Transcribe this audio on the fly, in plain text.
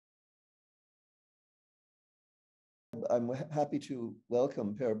I'm happy to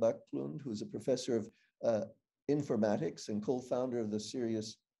welcome Per Backlund, who's a professor of informatics and co-founder of the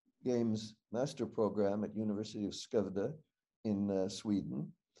Serious Games Master Program at University of Skövde in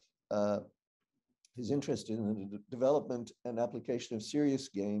Sweden. He's interested in the development and application of serious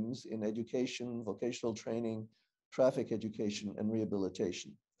games in education, vocational training, traffic education, and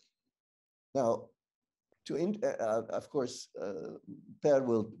rehabilitation. Now, of course, Per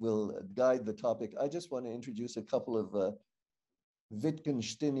will guide the topic. I just want to introduce a couple of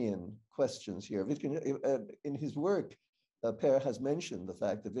Wittgensteinian questions here. In his work, Per has mentioned the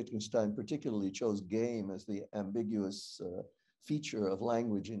fact that Wittgenstein particularly chose game as the ambiguous feature of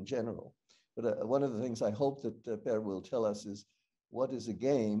language in general. But one of the things I hope that Per will tell us is what is a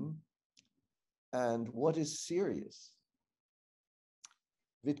game and what is serious.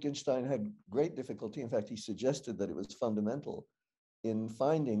 Wittgenstein had great difficulty. In fact, he suggested that it was fundamental in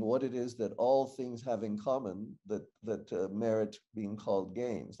finding what it is that all things have in common that merit being called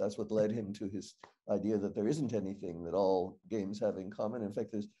games. That's what led him to his idea that there isn't anything that all games have in common. In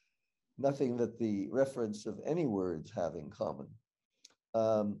fact, there's nothing that the reference of any words have in common.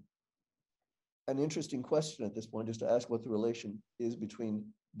 An interesting question at this point is to ask what the relation is between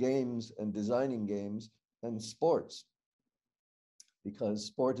games and designing games and sports, because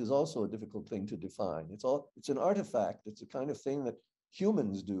sport is also a difficult thing to define. It's an artifact. It's a kind of thing that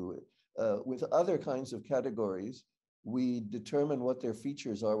humans do. With other kinds of categories, we determine what their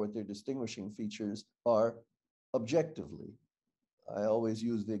features are, what their distinguishing features are objectively. I always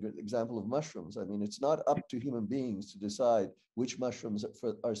use the example of mushrooms. I mean, it's not up to human beings to decide which mushrooms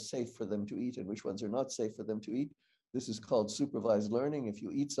are safe for them to eat and which ones are not safe for them to eat. This is called supervised learning. If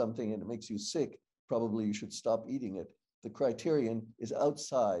you eat something and it makes you sick, probably you should stop eating it. The criterion is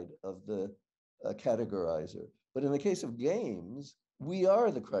outside of the categorizer. But in the case of games, we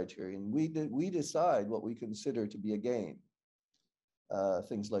are the criterion. We decide what we consider to be a game.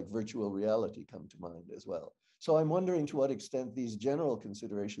 Things like virtual reality come to mind as well. So I'm wondering to what extent these general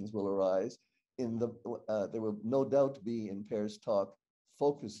considerations will arise in there will no doubt be in Per's talk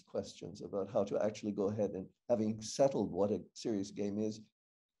focused questions about how to actually go ahead and, having settled what a serious game is,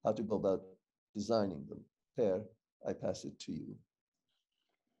 how to go about designing them. Per, I pass it to you.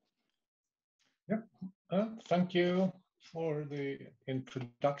 Yeah, thank you for the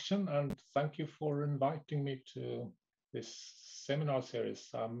introduction, and thank you for inviting me to this seminar series.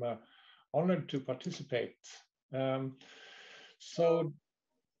 I'm honored to participate. So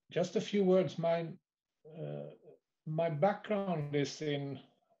just a few words. My background is in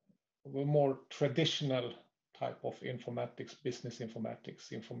a more traditional type of informatics, business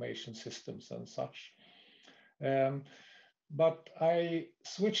informatics, information systems and such. But I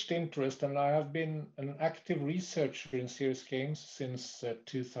switched interest, and I have been an active researcher in serious games since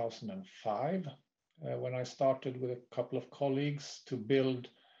 2005, when I started with a couple of colleagues to build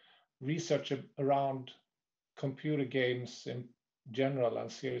research around computer games in general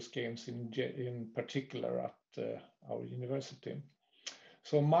and serious games in particular at our university.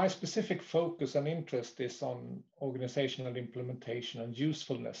 So my specific focus and interest is on organizational implementation and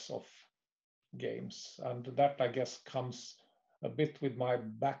usefulness of games, and that, I guess, comes a bit with my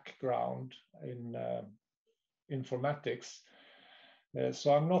background in informatics.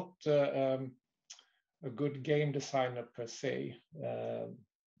 So I'm not a good game designer per se.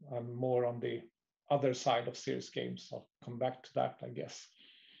 I'm more on the other side of serious games. I'll come back to that, I guess.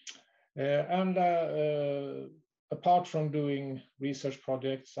 And apart from doing research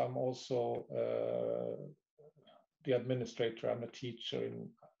projects, I'm also the administrator and a teacher in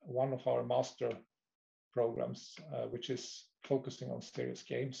one of our master programs, which is focusing on serious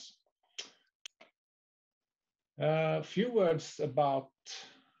games. A few words about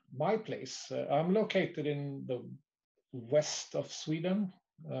my place. I'm located in the west of Sweden.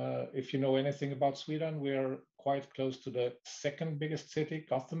 If you know anything about Sweden, we're quite close to the second biggest city,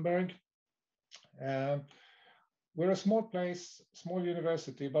 Gothenburg. We're a small place, small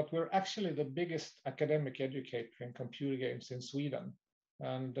university, but we're actually the biggest academic educator in computer games in Sweden.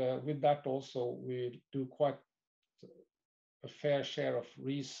 And with that also, we do quite a fair share of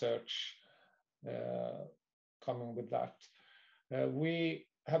research coming with that. We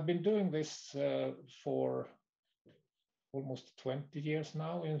have been doing this for almost 20 years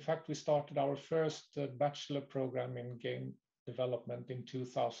now. In fact, we started our first bachelor program in game development in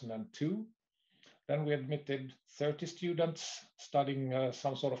 2002. Then we admitted 30 students studying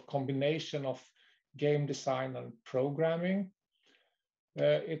some sort of combination of game design and programming.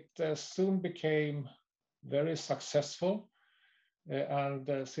 It soon became very successful.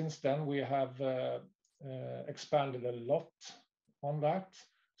 And since then, we have expanded a lot on that.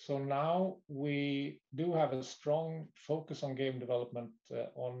 So now we do have a strong focus on game development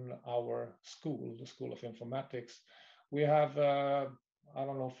on our school, the School of Informatics. We have, I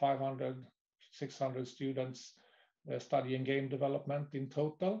don't know, 500, 600 students studying game development in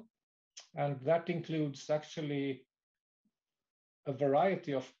total. And that includes actually a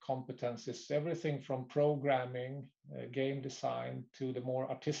variety of competencies, everything from programming, game design, to the more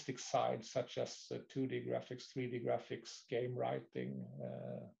artistic side, such as 2D graphics, 3D graphics, game writing,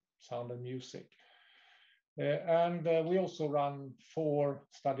 sound and music. And we also run 4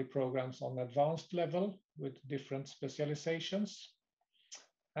 study programs on advanced level with different specializations.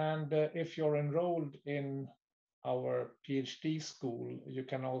 And if you're enrolled in our PhD school, you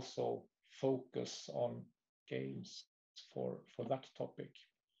can also focus on games for that topic.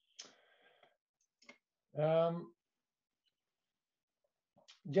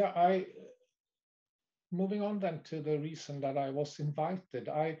 Moving on then to the reason that I was invited.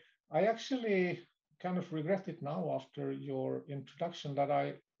 I actually kind of regret it now after your introduction that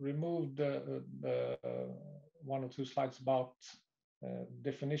I removed the 1 or 2 slides about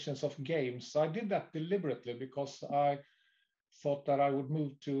definitions of games. So I did that deliberately because I thought that I would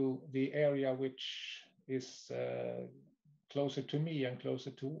move to the area which is closer to me and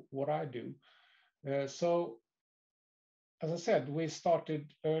closer to what I do. So, as I said, we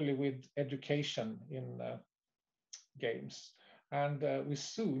started early with education in games. And we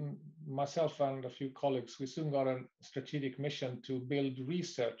soon, myself and a few colleagues, we soon got a strategic mission to build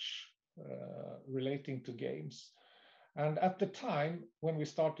research relating to games. And at the time, when we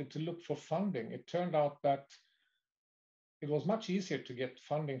started to look for funding, it turned out that it was much easier to get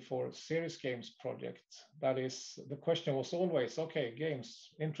funding for serious games projects. That is, the question was always, okay,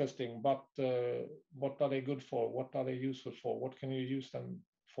 games, interesting, but what are they good for? What are they useful for? What can you use them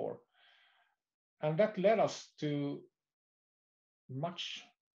for? And that led us to much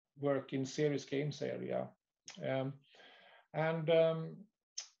work in serious games area.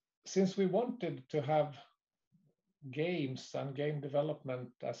 Since we wanted to have games and game development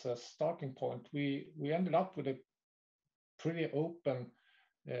as a starting point, we ended up with a pretty open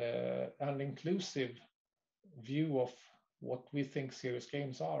and inclusive view of what we think serious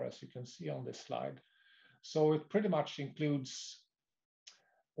games are, as you can see on this slide. So it pretty much includes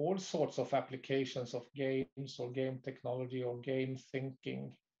all sorts of applications of games or game technology or game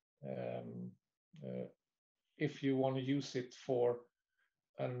thinking, if you want to use it for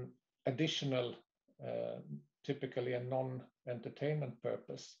an additional, typically a non-entertainment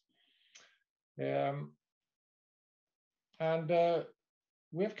purpose. We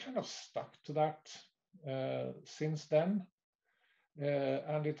have kind of stuck to that since then.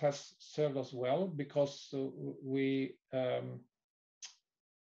 And it has served us well because we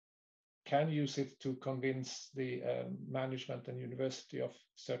can use it to convince the management and university of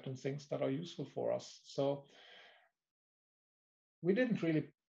certain things that are useful for us. So we didn't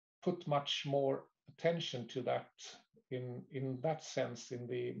really put much more attention to that in that sense, in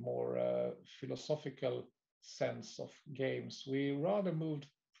the more philosophical sense of games. We rather moved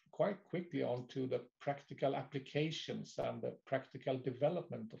quite quickly on to the practical applications and the practical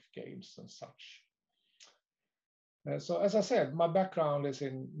development of games and such. So as I said, my background is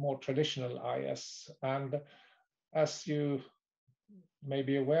in more traditional IS, and as you may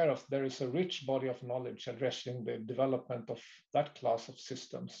be aware of, there is a rich body of knowledge addressing the development of that class of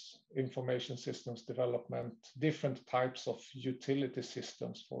systems, information systems development, different types of utility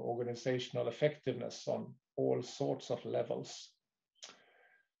systems for organizational effectiveness on all sorts of levels.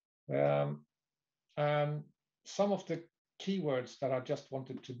 And some of the keywords that I just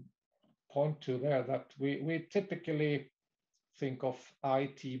wanted to point to there, that we typically think of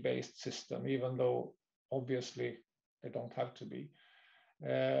IT-based system, even though obviously they don't have to be.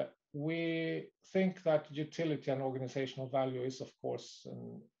 We think that utility and organizational value is, of course,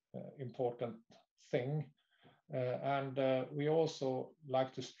 an important thing. And we also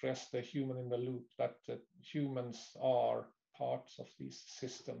like to stress the human in the loop, that humans are parts of these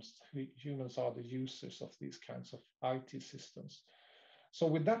systems. Humans are the users of these kinds of IT systems. So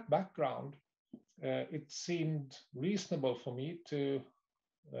with that background, it seemed reasonable for me to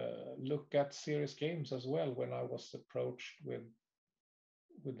look at serious games as well when I was approached with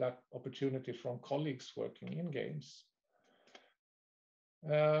that opportunity from colleagues working in games.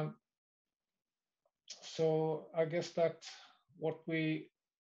 So I guess that what we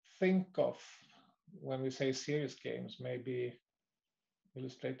think of when we say serious games may be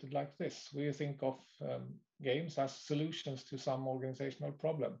illustrated like this. We think of games as solutions to some organizational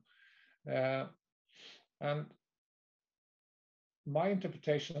problem. And my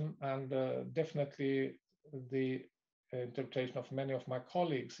interpretation, and definitely the interpretation of many of my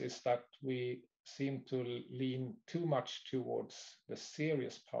colleagues is that we seem to lean too much towards the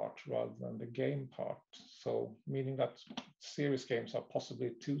serious part rather than the game part. So meaning that serious games are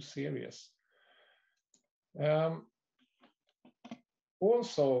possibly too serious.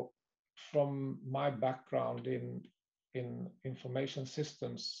 Also, from my background in information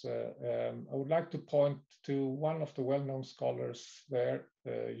systems, I would like to point to one of the well-known scholars there,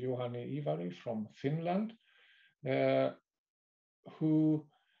 Juhani Ivari from Finland, who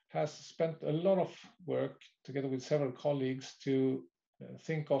has spent a lot of work together with several colleagues to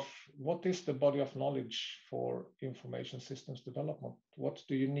think of what is the body of knowledge for information systems development. What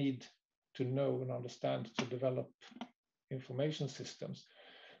do you need to know and understand to develop information systems?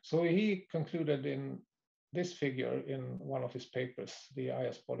 So he concluded in this figure in one of his papers, the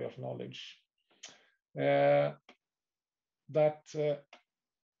IS body of knowledge, that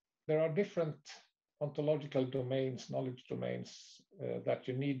there are different ontological domains, knowledge domains that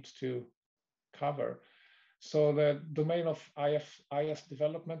you need to cover. So the domain of IS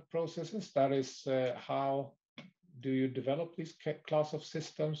development processes, that is how do you develop these class of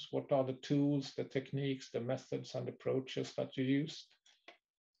systems? What are the tools, the techniques, the methods and approaches that you use?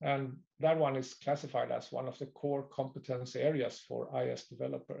 And that one is classified as one of the core competence areas for IS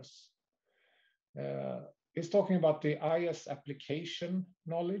developers. It's talking about the IS application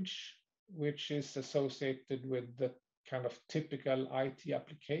knowledge, which is associated with the kind of typical IT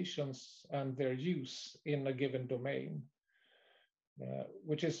applications and their use in a given domain,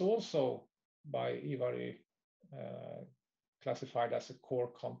 which is also by Ivari classified as a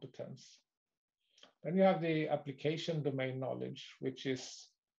core competence. Then you have the application domain knowledge, which is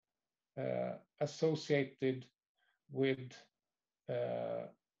associated with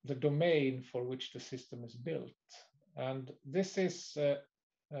the domain for which the system is built. And this is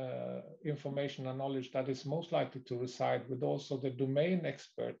information and knowledge that is most likely to reside with also the domain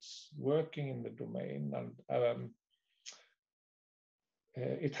experts working in the domain. And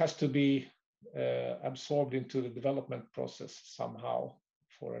it has to be absorbed into the development process somehow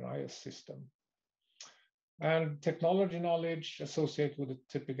for an IS system. And technology knowledge associated with the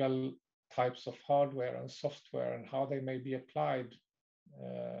typical types of hardware and software and how they may be applied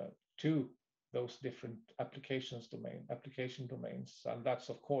to those different application domains. And that's,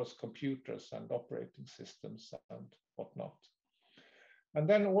 of course, computers and operating systems and whatnot. And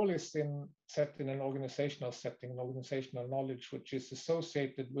then all is set in an organizational setting, organizational knowledge, which is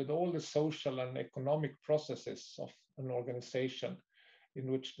associated with all the social and economic processes of an organization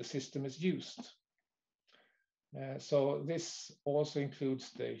in which the system is used. So this also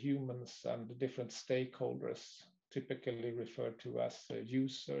includes the humans and the different stakeholders, typically referred to as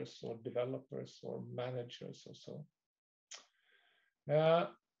users or developers or managers or so.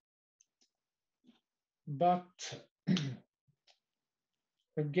 But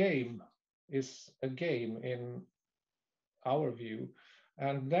a game is a game in our view,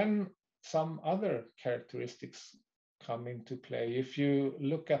 and then some other characteristics come into play. If you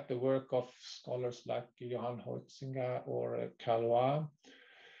look at the work of scholars like Johan Huizinga or Calois,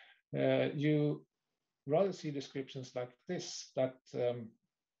 you rather see descriptions like this, that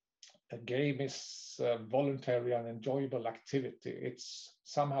a game is a voluntary and enjoyable activity. It's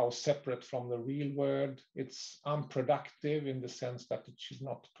somehow separate from the real world. It's unproductive in the sense that it should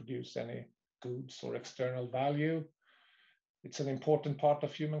not produce any goods or external value. It's an important part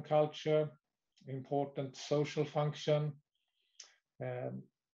of human culture, important social function,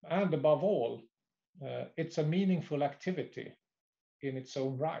 and above all, it's a meaningful activity in its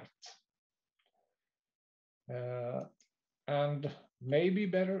own right. And maybe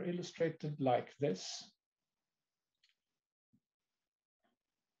better illustrated like this.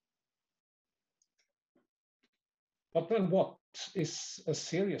 But then what is a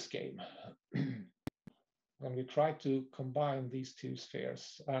serious game? When we try to combine these two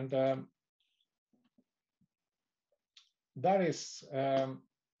spheres, and that is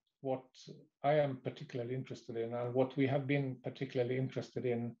what I am particularly interested in, and what we have been particularly interested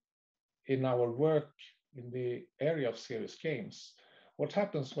in our work in the area of serious games. What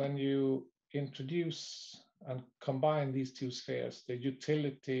happens when you introduce and combine these two spheres, the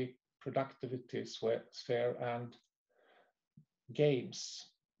utility, productivity sphere and games?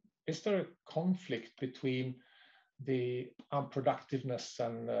 Is there a conflict between the unproductiveness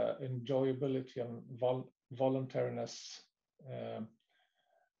and enjoyability and voluntariness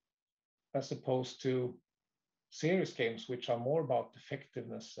as opposed to serious games, which are more about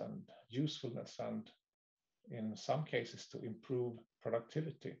effectiveness and usefulness and in some cases to improve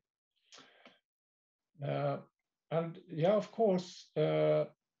productivity? And yeah, of course,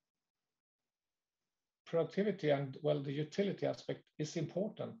 productivity and, well, the utility aspect is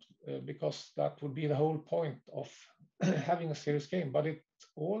important because that would be the whole point of having a serious game. But it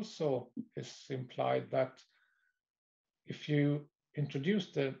also is implied that if you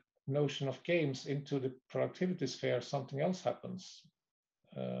introduce the notion of games into the productivity sphere, something else happens.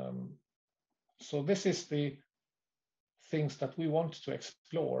 So this is the things that we want to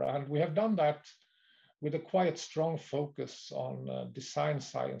explore, and we have done that with a quite strong focus on design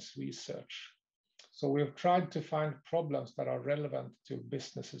science research. So we've tried to find problems that are relevant to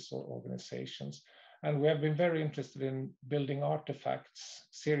businesses or organizations, and we have been very interested in building artifacts,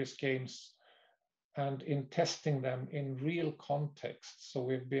 serious games, and in testing them in real context. So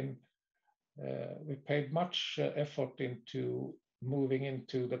we paid much effort into moving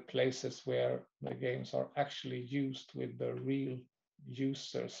into the places where the games are actually used with the real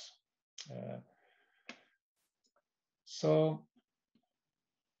users. So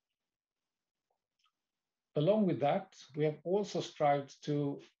along with that, we have also strived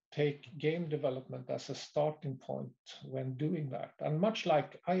to take game development as a starting point when doing that. And much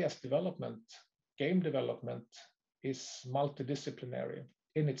like IS development, game development is multidisciplinary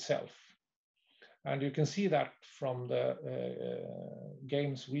in itself. And you can see that from the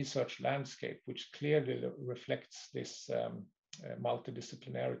games research landscape, which clearly reflects this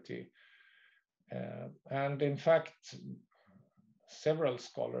multidisciplinarity. And in fact, several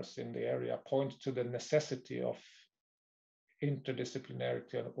scholars in the area point to the necessity of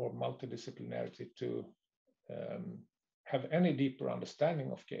interdisciplinarity or multidisciplinarity to have any deeper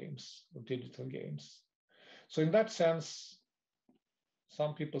understanding of games, of digital games. So in that sense,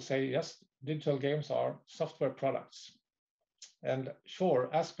 some people say, yes, digital games are software products. And sure,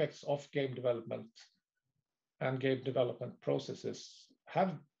 aspects of game development and game development processes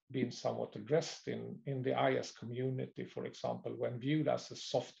have been somewhat addressed in the IS community, for example, when viewed as a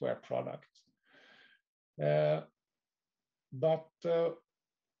software product. But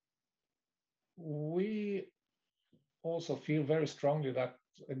we also feel very strongly that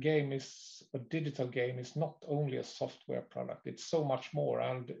a digital game is not only a software product, it's so much more,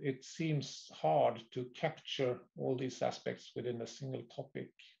 and it seems hard to capture all these aspects within a single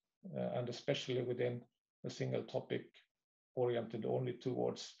topic, and especially within a single topic oriented only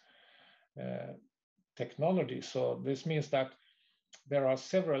towards technology. So this means that there are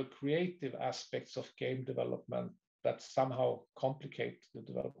several creative aspects of game development that somehow complicate the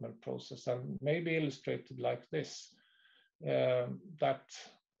development process, and maybe illustrated like this. That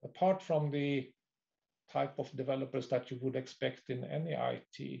apart from the type of developers that you would expect in any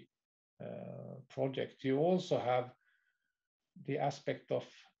IT project, you also have the aspect of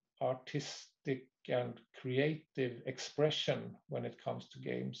artistic and creative expression when it comes to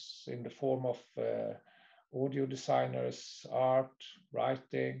games in the form of audio designers, art,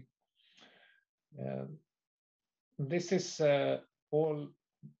 writing. This is all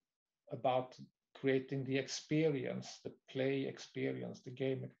about creating the experience, the play experience, the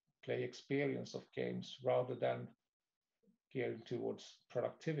game play experience of games, rather than gearing towards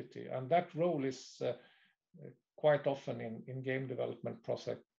productivity. And that role is quite often in game development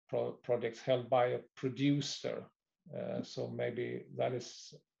projects held by a producer. So maybe that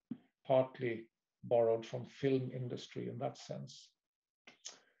is partly borrowed from film industry in that sense.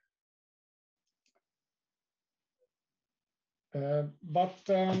 I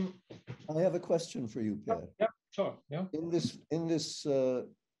have a question for you, Per. Yeah, sure. Yeah. In this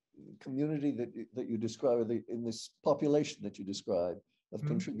community that you describe, in this population that you describe of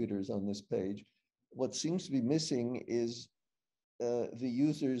contributors on this page, what seems to be missing is the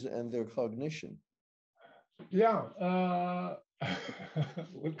users and their cognition. Yeah,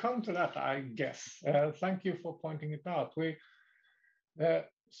 we'll come to that, I guess. Thank you for pointing it out.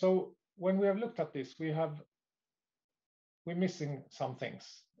 So when we have looked at this, we're missing some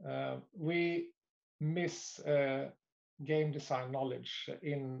things. We miss game design knowledge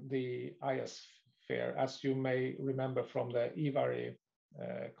in the IS fair, as you may remember from the eVary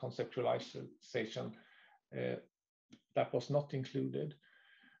conceptualization that was not included.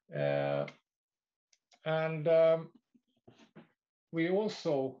 And we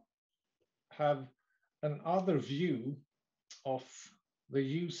also have another view of the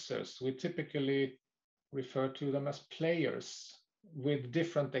users. We typically refer to them as players with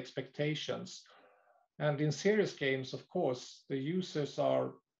different expectations. And in serious games, of course, the users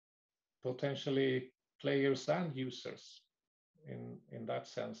are potentially players and users in that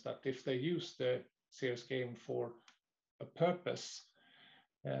sense, that if they use the serious game for a purpose,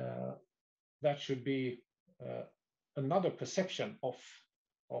 that should be another perception of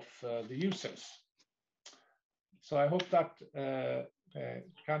the users. So I hope that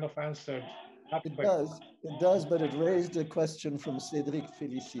kind of answered It does, but it raised a question from Cédric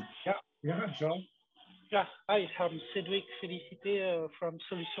Félicité. Yeah, John. Yeah, hi, I'm Cédric Félicité from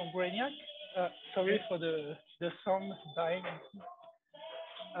Solutions Brainiac. Sorry for the sound dying.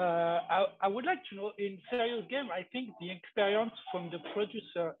 I would like to know, in serious game, I think the experience from the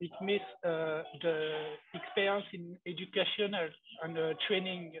producer, it means the experience in educational and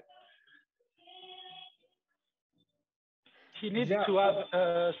training. He needs to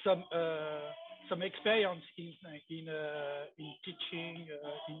have some experience in teaching,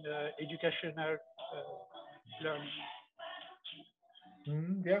 in educational learning.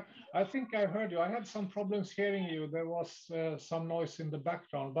 Yeah, I think I heard you. I had some problems hearing you. There was some noise in the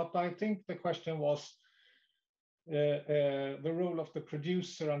background, but I think the question was the role of the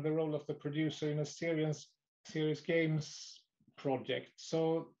producer and the role of the producer in a serious games project.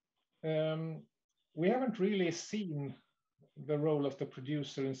 So we haven't really seen the role of the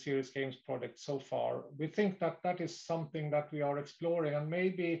producer in serious games project so far. We think that that is something that we are exploring, and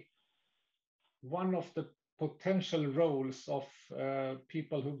maybe one of the potential roles of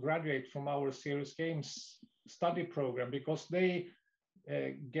people who graduate from our serious games study program, because they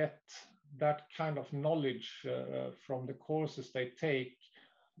get that kind of knowledge from the courses they take.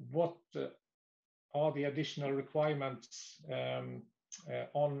 What are the additional requirements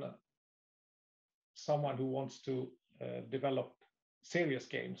on someone who wants to develop serious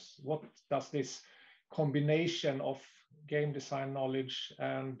games? What does this combination of game design knowledge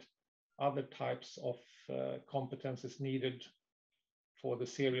and other types of competences needed for the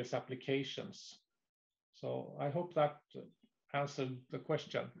serious applications? So I hope that answered the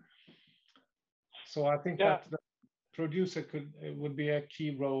question. So I think that the producer would be a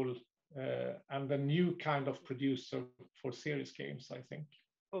key role and the new kind of producer for serious games, I think.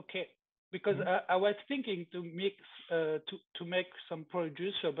 Okay, because I was thinking to make some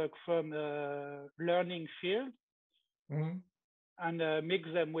producer but from learning field. And mix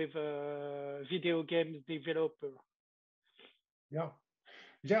them with video games developer. Yeah,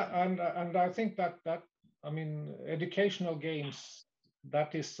 and I think that I mean, educational games,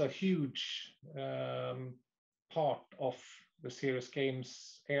 that is a huge part of the serious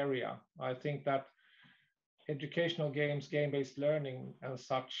games area. I think that educational games, game-based learning and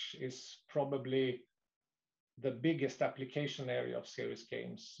such is probably the biggest application area of serious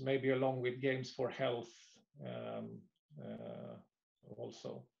games, maybe along with games for health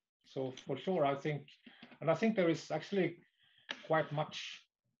also. So for sure, I think there is actually quite much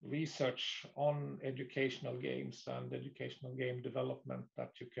research on educational games and educational game development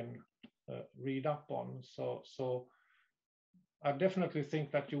that you can read up on. So I definitely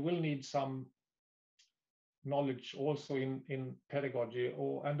think that you will need some knowledge also in pedagogy,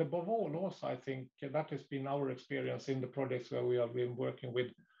 and above all also, I think that has been our experience in the projects where we have been working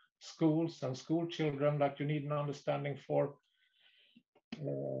with schools and school children, that you need an understanding for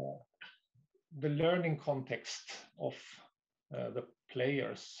the learning context of the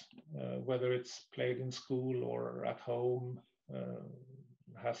players, whether it's played in school or at home,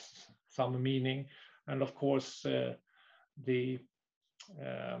 has some meaning. And of course, the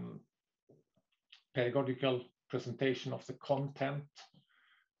pedagogical presentation of the content.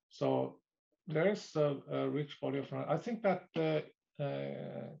 So there is a rich body of knowledge. I think that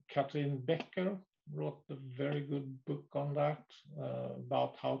Kathleen Becker wrote a very good book on that,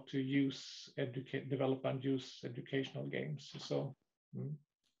 about how to develop and use educational games. So,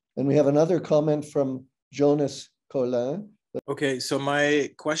 And we have another comment from Jonas Collin. Okay, so my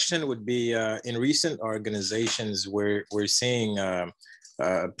question would be, in recent organizations, we're seeing a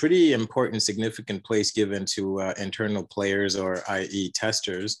pretty important, significant place given to internal players, or i.e.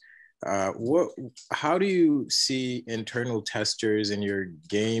 testers. How do you see internal testers in your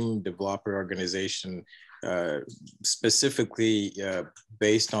game developer organization, specifically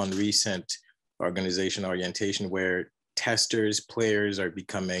based on recent organization orientation, where testers, players are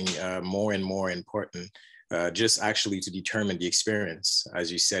becoming more and more important, just actually to determine the experience,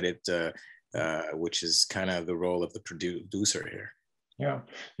 as you said it, which is kind of the role of the producer here.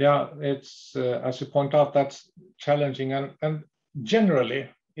 Yeah, it's as you point out, that's challenging, and generally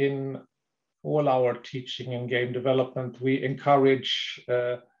in all our teaching and game development, we encourage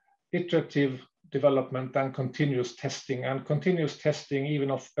iterative development and continuous testing even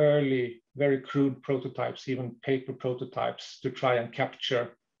of early, very crude prototypes, even paper prototypes, to try and capture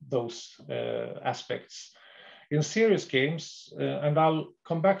those aspects. In serious games, and I'll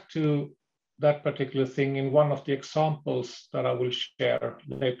come back to that particular thing in one of the examples that I will share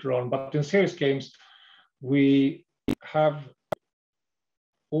later on, but in serious games, we have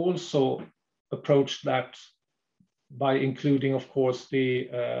also approached that by including, of course, the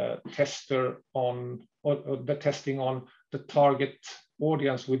tester on, or the testing on the target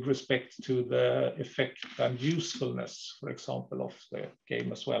audience with respect to the effect and usefulness, for example, of the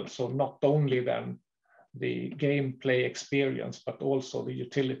game as well. So not only then the gameplay experience, but also the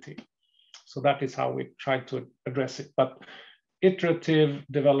utility. So that is how we try to address it. But iterative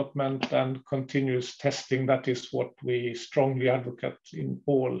development and continuous testing, that is what we strongly advocate in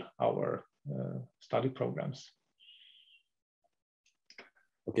all our study programs.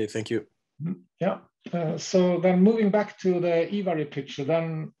 Okay, thank you. Yeah, so then moving back to the eVary picture,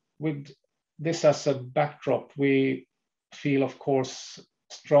 then with this as a backdrop, we feel, of course,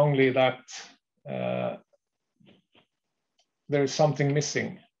 strongly that there is something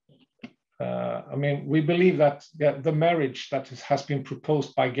missing. I mean, we believe that the marriage that has been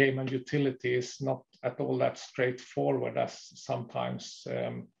proposed by game and utility is not at all that straightforward as sometimes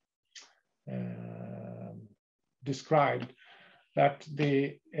described. That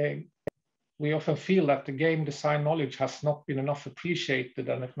we often feel that the game design knowledge has not been enough appreciated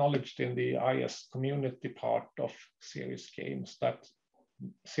and acknowledged in the IS community part of serious games, that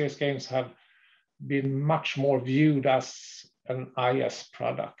serious games have been much more viewed as an IS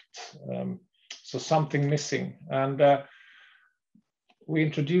product. So something missing. And we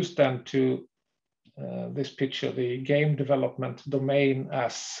introduced them to this picture, the game development domain,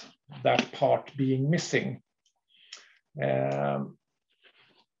 as that part being missing.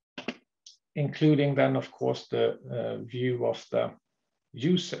 Including then, of course, the view of the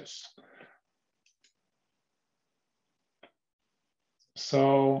users.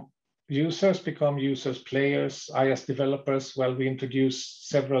 So users become users, players, IS developers. Well, we introduce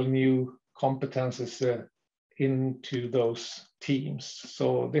several new competences into those teams.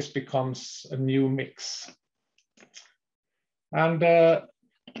 So this becomes a new mix. And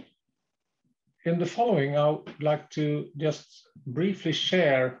in the following, I would like to just briefly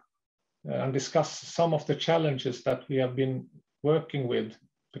share and discuss some of the challenges that we have been working with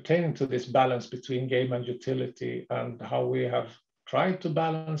pertaining to this balance between game and utility, and how we have tried to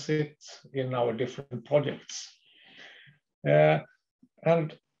balance it in our different projects. And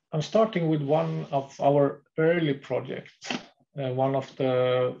I'm starting with one of our early projects, one of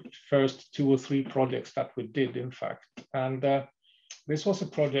the first 2 or 3 projects that we did, in fact. And this was a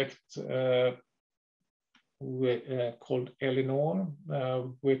project called Eleanor,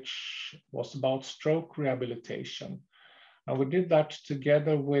 which was about stroke rehabilitation. And we did that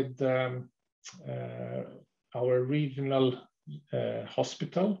together with our regional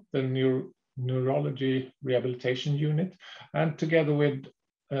hospital, the neurology rehabilitation unit, and together with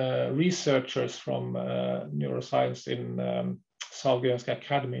researchers from neuroscience in Sahlgrenska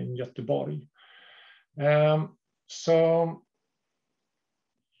Academy in Göteborg. So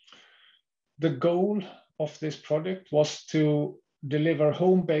the goal of this project was to deliver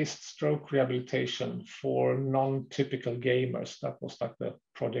home-based stroke rehabilitation for non-typical gamers. That was like the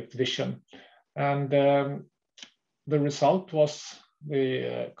project vision. And the result was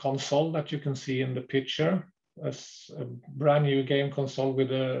the console that you can see in the picture, as a brand new game console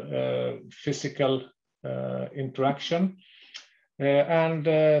with a physical interaction,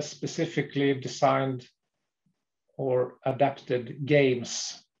 and specifically designed or adapted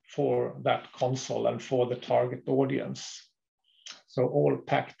games for that console and for the target audience. So all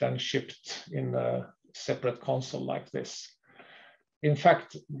packed and shipped in a separate console like this. In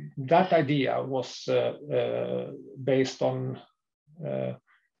fact, that idea was based on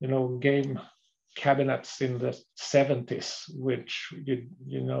game cabinets in the 70s, which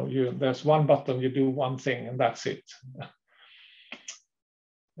there's one button, you do one thing, and that's it.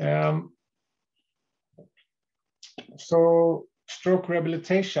 So stroke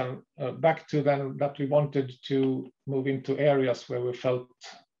rehabilitation, back to then that we wanted to move into areas where we felt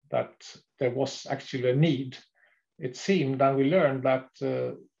that there was actually a need. It seemed, and we learned, that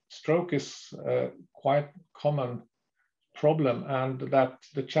stroke is a quite common problem, and that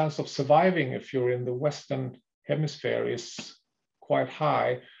the chance of surviving if you're in the Western hemisphere is quite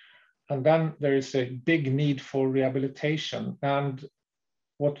high. And then there is a big need for rehabilitation. And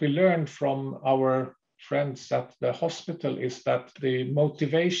what we learned from our friends at the hospital is that the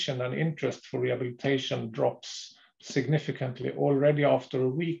motivation and interest for rehabilitation drops significantly already after a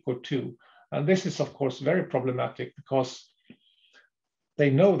week or 2. And this is, of course, very problematic, because they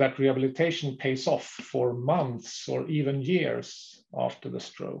know that rehabilitation pays off for months or even years after the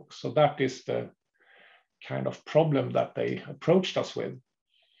stroke. So that is the kind of problem that they approached us with.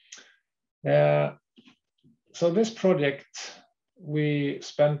 So this project, we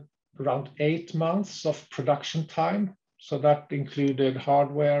spent around 8 months of production time. So that included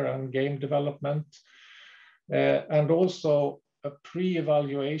hardware and game development. and also a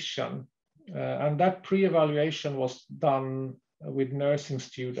pre-evaluation. And that pre-evaluation was done with nursing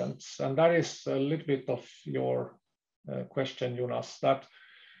students. And that is a little bit of your question, Jonas, that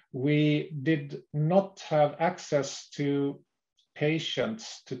we did not have access to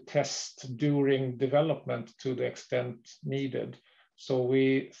patients to test during development to the extent needed. So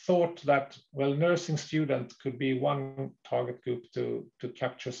we thought that, well, nursing students could be one target group to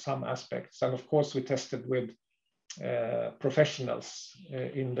capture some aspects. And of course, we tested with professionals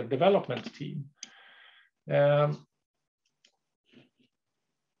in the development team. The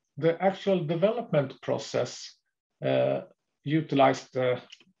actual development process utilized a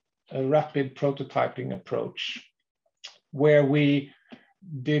rapid prototyping approach, where we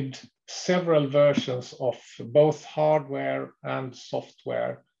did several versions of both hardware and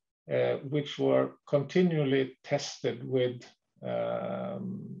software, which were continually tested with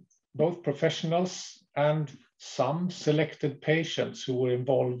both professionals and some selected patients who were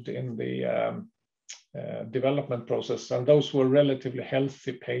involved in the development process, and those were relatively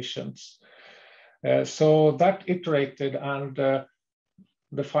healthy patients. So that iterated, and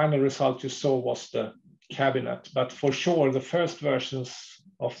the final result you saw was the cabinet. But for sure, the first versions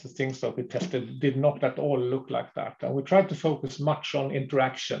of the things that we tested did not at all look like that. And we tried to focus much on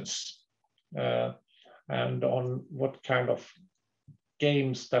interactions and on what kind of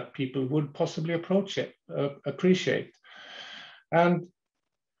games that people would possibly appreciate. And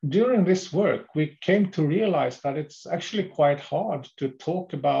during this work, we came to realize that it's actually quite hard to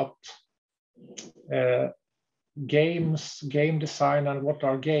talk about games, game design, and what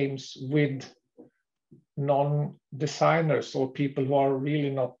are games with non-designers or people who are really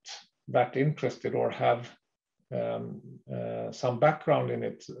not that interested or have some background in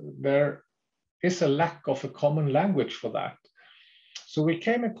it. There is a lack of a common language for that. So we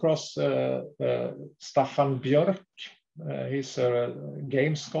came across Staffan Björk. He's a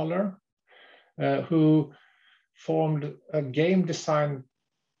game scholar who formed a game design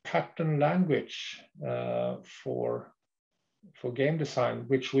pattern language for game design,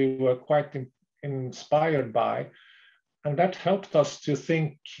 which we were quite inspired by. And that helped us to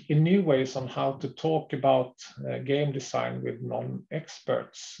think in new ways on how to talk about game design with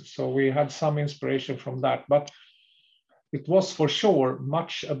non-experts. So we had some inspiration from that, but it was for sure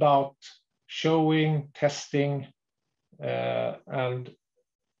much about showing, testing, and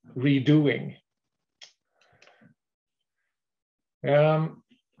redoing.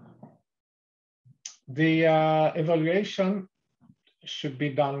 The evaluation should be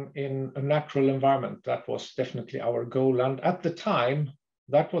done in a natural environment. That was definitely our goal. And at the time,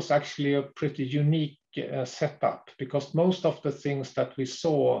 that was actually a pretty unique setup, because most of the things that we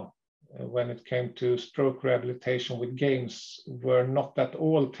saw when it came to stroke rehabilitation with games were not at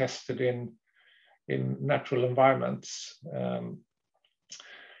all tested in natural environments.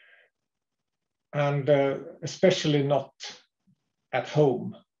 And especially not at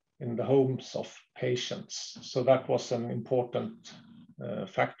home, in the homes of patients. So that was an important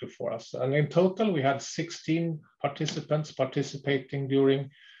factor for us. And in total, we had 16 participants participating during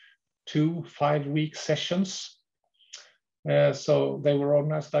 2 5-week sessions. So they were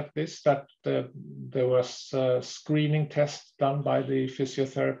organized like this, that there was a screening test done by the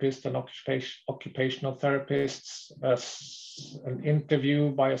physiotherapist and occupational therapists, an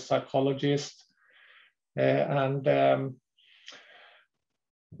interview by a psychologist, and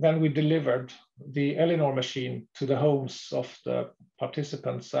then we delivered the Elinor machine to the homes of the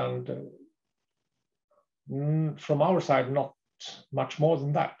participants, and from our side, not much more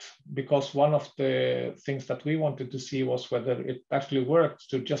than that, because one of the things that we wanted to see was whether it actually worked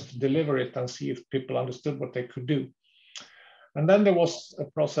to just deliver it and see if people understood what they could do. And then there was a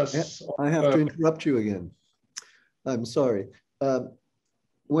process. I have to interrupt you again. I'm sorry.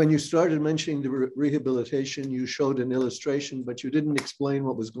 When you started mentioning the rehabilitation, you showed an illustration, but you didn't explain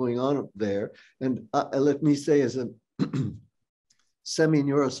what was going on up there. And let me say, as a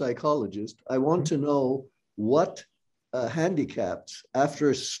semi-neuropsychologist, I want to know what handicaps after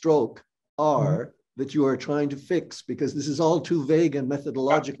a stroke are that you are trying to fix, because this is all too vague and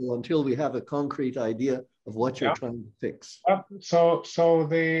methodological until we have a concrete idea of what you're trying to fix. So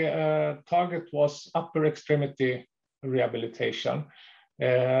the target was upper extremity rehabilitation,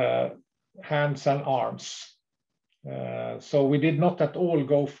 hands and arms. So we did not at all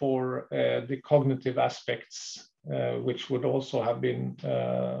go for the cognitive aspects, which would also have been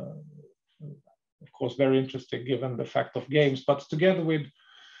of course, very interesting given the fact of games. But together with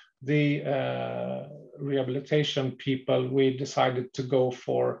the rehabilitation people, we decided to go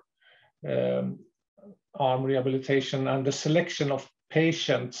for arm rehabilitation, and the selection of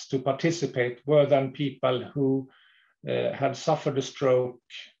patients to participate were then people who had suffered a stroke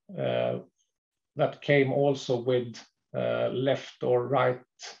that came also with left or right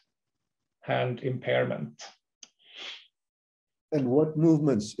hand impairment. And what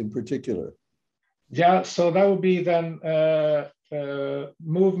movements in particular? Yeah, so that would be then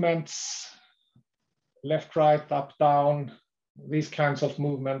movements, left, right, up, down, these kinds of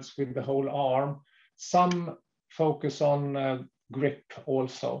movements with the whole arm. Some focus on grip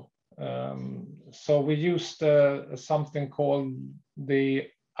also. So we used something called the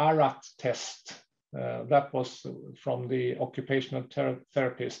ARAT test. That was from the occupational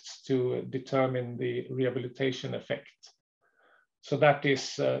therapists to determine the rehabilitation effect. So that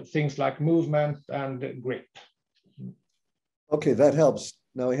is things like movement and grip. Okay, that helps.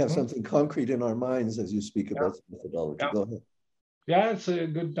 Now we have something concrete in our minds as you speak about the methodology. Go ahead. Yeah, it's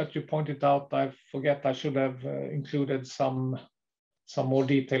good that you pointed out. I forget I should have included some more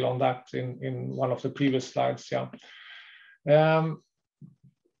detail on that in one of the previous slides. Yeah.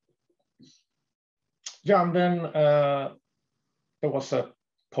 Yeah, and then there was a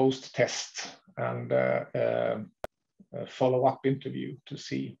post-test and a follow-up interview to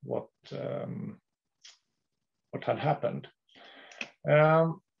see what had happened.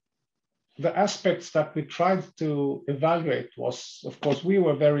 The aspects that we tried to evaluate was, of course, we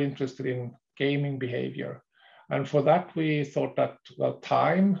were very interested in gaming behavior. And for that, we thought that, well,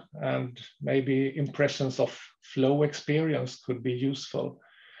 time and maybe impressions of flow experience could be useful.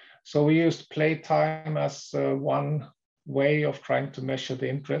 So we used playtime as one way of trying to measure the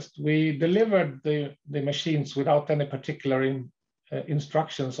interest. We delivered the machines without any particular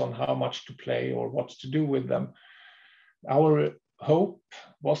instructions on how much to play or what to do with them. Our hope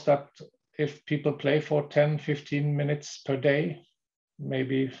was that if people play for 10, 15 minutes per day,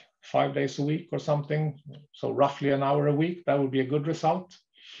 maybe 5 days a week or something, so roughly an hour a week, that would be a good result.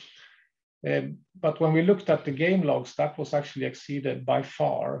 But when we looked at the game logs, that was actually exceeded by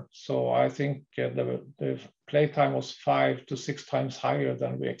far. So I think the playtime was 5 to 6 times higher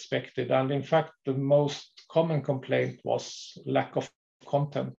than we expected. And in fact, the most common complaint was lack of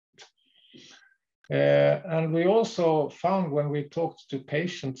content. And we also found when we talked to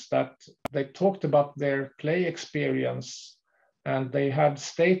patients that they talked about their play experience and they had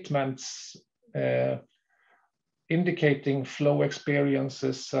statements indicating flow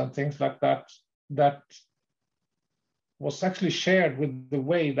experiences and things like that, that was actually shared with the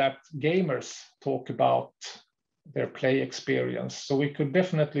way that gamers talk about their play experience. So we could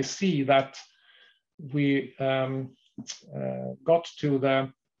definitely see that we got to the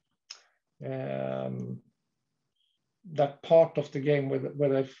that part of the game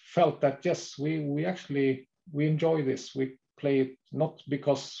where I felt that, yes, we enjoy this. We play it not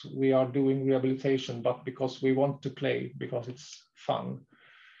because we are doing rehabilitation, but because we want to play, because it's fun.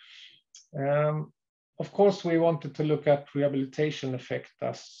 Of course, we wanted to look at rehabilitation effect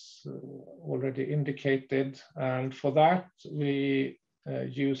as already indicated. And for that, we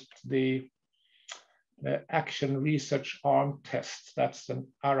used the action research arm test. That's an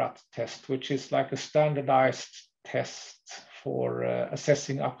ARAT test, which is like a standardized test for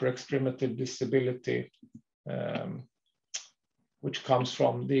assessing upper extremity disability, which comes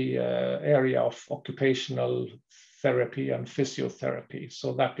from the area of occupational therapy and physiotherapy.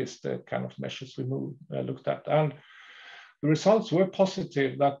 So that is the kind of measures we looked at. And the results were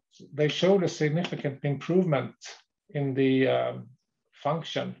positive, that they showed a significant improvement in the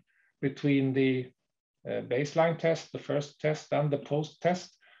function between the baseline test, the first test, and the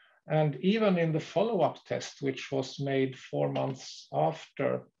post-test. And even in the follow-up test, which was made 4 months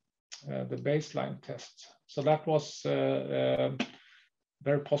after the baseline test. So that was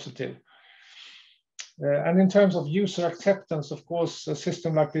very positive. And in terms of user acceptance, of course, a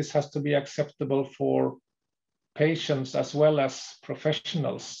system like this has to be acceptable for patients as well as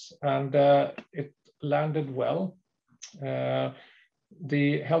professionals. And it landed well. The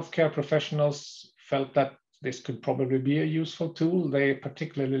healthcare professionals felt that this could probably be a useful tool. They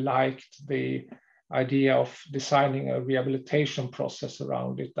particularly liked the idea of designing a rehabilitation process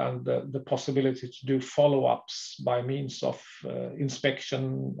around it and the possibility to do follow-ups by means of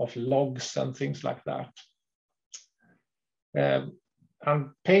inspection of logs and things like that. And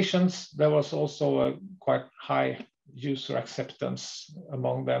patients, there was also a quite high user acceptance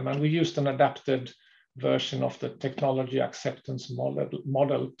among them. And we used an adapted version of the technology acceptance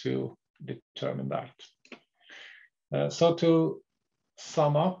model to determine that. So to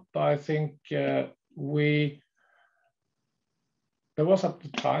sum up, I think there was at the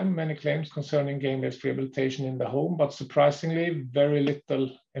time many claims concerning game-based rehabilitation in the home, but surprisingly very little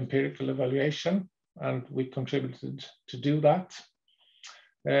empirical evaluation, and we contributed to do that.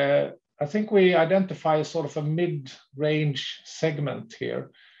 I think we identify sort of a mid-range segment here.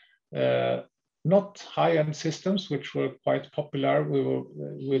 Not high-end systems, which were quite popular. We were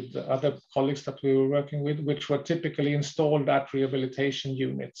with other colleagues that we were working with, which were typically installed at rehabilitation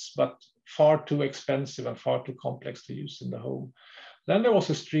units, but far too expensive and far too complex to use in the home. Then there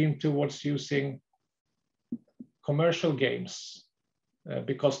was a stream towards using commercial games,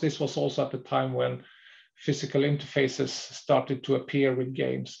 because this was also at the time when physical interfaces started to appear with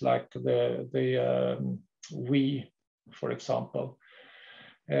games like the Wii, for example.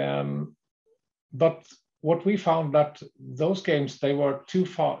 But what we found that those games, they were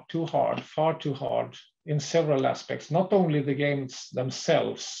far too hard in several aspects, not only the games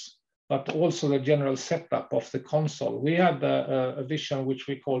themselves, but also the general setup of the console. We had a vision which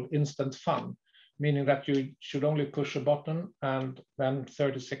we called instant fun, meaning that you should only push a button and then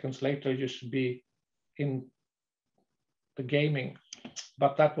 30 seconds later you should be in the gaming.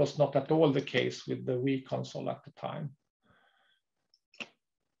 But that was not at all the case with the Wii console at the time.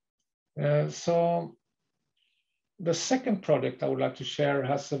 So the second project I would like to share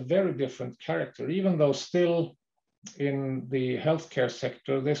has a very different character, even though still in the healthcare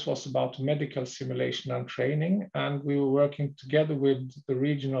sector. This was about medical simulation and training, and we were working together with the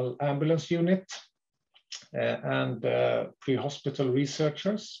regional ambulance unit and pre-hospital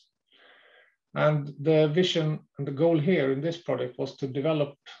researchers. And the vision and the goal here in this project was to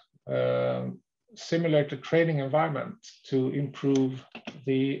develop simulated training environment to improve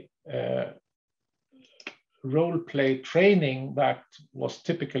the role play training that was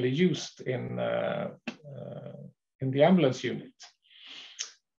typically used in the ambulance unit.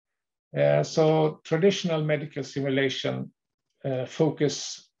 So traditional medical simulation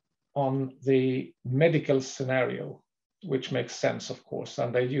focus on the medical scenario, which makes sense, of course,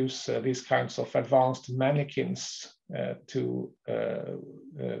 and they use these kinds of advanced mannequins to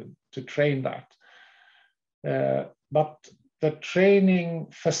train that. But the training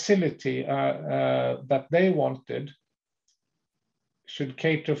facility that they wanted should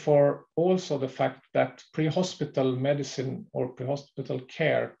cater for also the fact that pre-hospital medicine or pre-hospital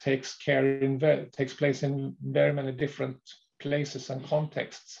care takes place in very many different places and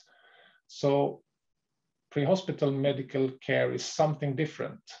contexts. So pre-hospital medical care is something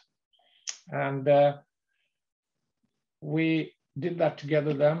different. And we did that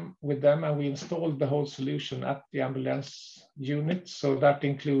together with them, and we installed the whole solution at the ambulance unit. So that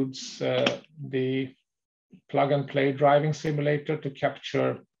includes the plug and play driving simulator to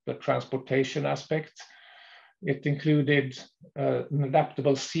capture the transportation aspect. It included an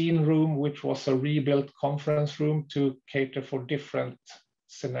adaptable scene room, which was a rebuilt conference room to cater for different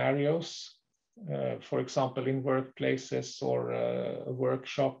scenarios. For example, in workplaces or a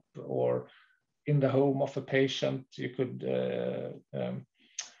workshop or in the home of a patient, you could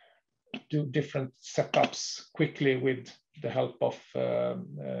do different setups quickly with the help of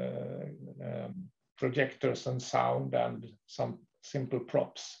projectors and sound and some simple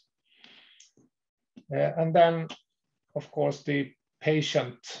props. And then, of course, the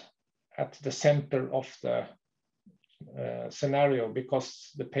patient at the center of the scenario,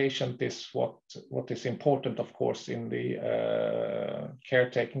 because the patient is what is important, of course, in the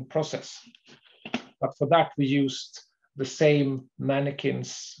caretaking process. But for that, we used the same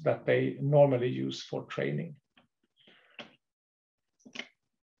mannequins that they normally use for training.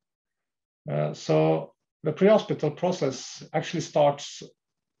 So the pre-hospital process actually starts,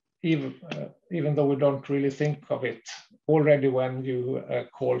 even though we don't really think of it, already when you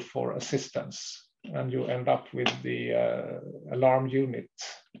call for assistance and you end up with the alarm unit.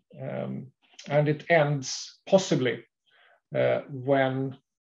 And it ends possibly when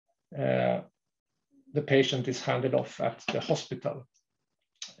the patient is handed off at the hospital.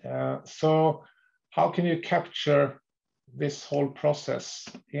 So how can you capture this whole process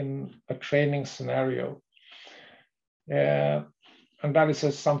in a training scenario? And that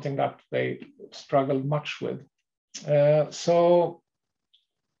is something that they struggle much with. So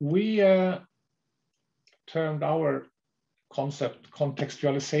we termed our concept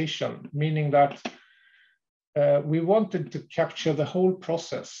contextualization, meaning that we wanted to capture the whole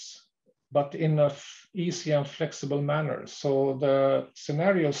process, but in an easy and flexible manner. So the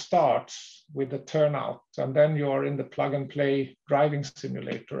scenario starts with the turnout, and then you are in the plug and play driving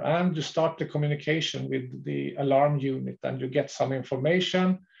simulator, and you start the communication with the alarm unit, and you get some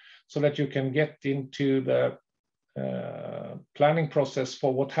information so that you can get into the planning process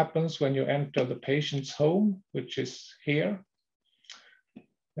for what happens when you enter the patient's home, which is here.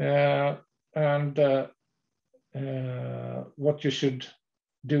 And what you should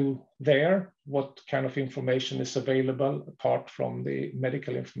do there, what kind of information is available apart from the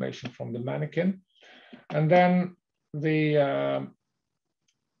medical information from the mannequin, and then the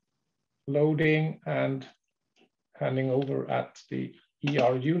loading and handing over at the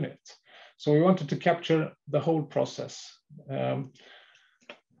ER unit. So we wanted to capture the whole process.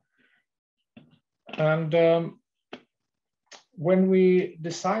 When we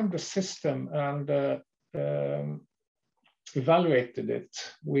designed the system and evaluated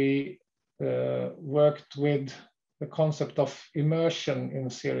it, we worked with the concept of immersion in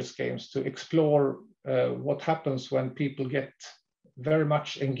serious games to explore what happens when people get very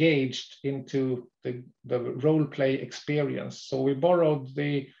much engaged into the role play experience. So we borrowed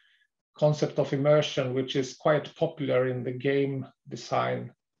the concept of immersion, which is quite popular in the game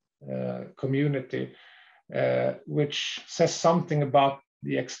design community, which says something about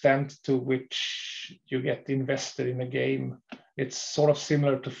the extent to which you get invested in a game. It's sort of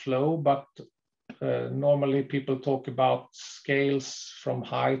similar to flow, but normally people talk about scales from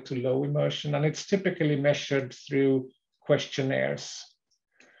high to low immersion, and it's typically measured through questionnaires.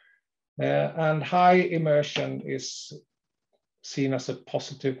 And high immersion is seen as a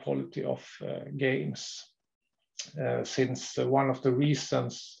positive quality of games, since one of the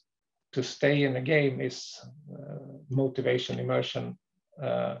reasons to stay in a game is motivation, immersion.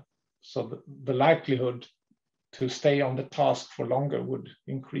 So the likelihood to stay on the task for longer would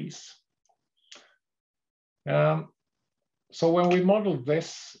increase. So when we modeled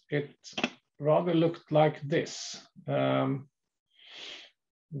this, it rather looked like this.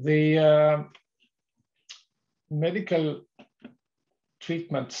 The medical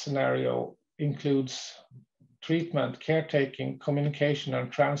treatment scenario includes treatment, caretaking, communication,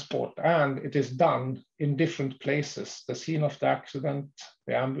 and transport, and it is done in different places: the scene of the accident,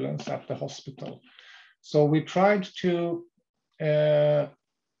 the ambulance, at the hospital. So we tried to go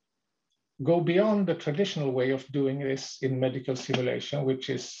beyond the traditional way of doing this in medical simulation, which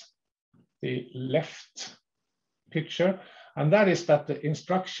is the left picture, and that is that the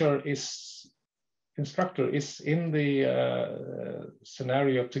instructor is in the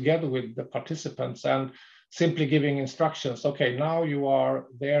scenario together with the participants and simply giving instructions. Okay, now you are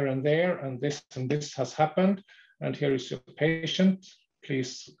there, and this has happened, and here is your patient.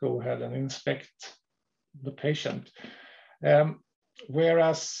 Please go ahead and inspect the patient.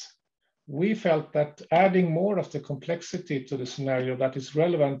 Whereas we felt that adding more of the complexity to the scenario that is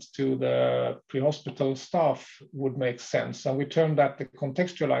relevant to the pre-hospital staff would make sense, and we termed that the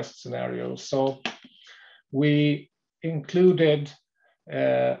contextualized scenario. So we included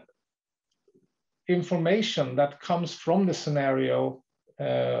information that comes from the scenario.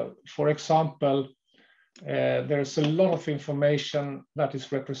 For example, there's a lot of information that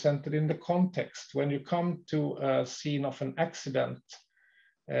is represented in the context. When you come to a scene of an accident,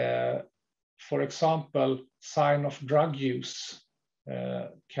 for example, sign of drug use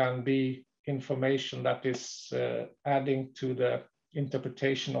can be information that is adding to the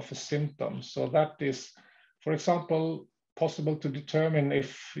interpretation of a symptom. So that is, for example, possible to determine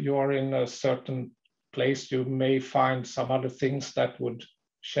if you are in a certain place. You may find some other things that would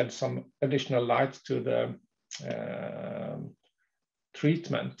shed some additional light to the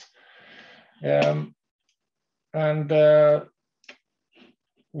treatment.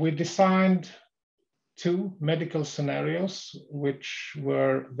 We designed 2 medical scenarios, which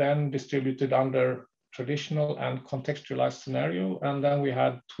were then distributed under traditional and contextualized scenario. And then we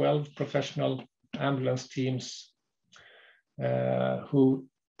had 12 professional ambulance teams who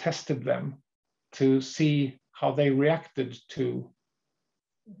tested them to see how they reacted to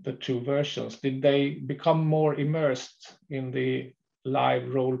the 2 versions. Did they become more immersed in the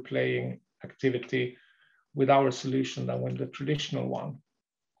live role-playing activity with our solution than with the traditional one?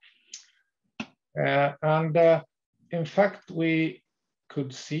 In fact, we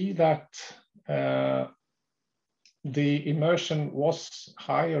could see that the immersion was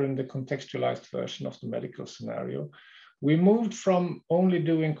higher in the contextualized version of the medical scenario. We moved from only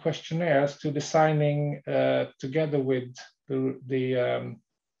doing questionnaires to designing, together with the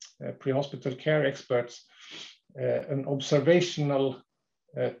pre-hospital care experts, an observational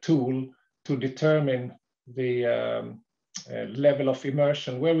tool to determine the level of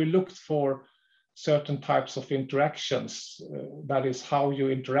immersion, where we looked for certain types of interactions, that is how you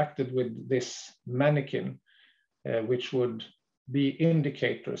interacted with this mannequin, which would be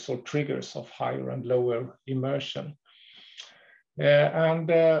indicators or triggers of higher and lower immersion.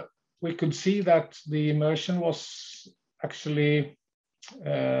 We could see that the immersion was actually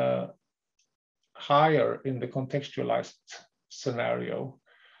higher in the contextualized scenario.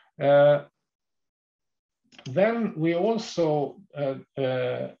 Then we also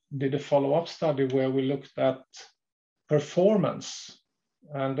did a follow-up study where we looked at performance.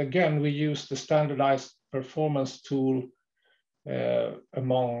 And again, we used the standardized performance tool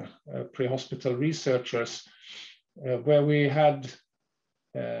among pre-hospital researchers, where we had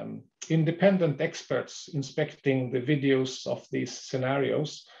independent experts inspecting the videos of these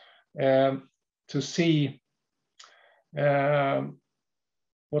scenarios to see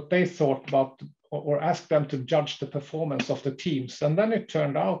what they thought about, or ask them to judge the performance of the teams. And then it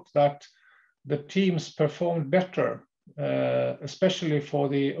turned out that the teams performed better, especially for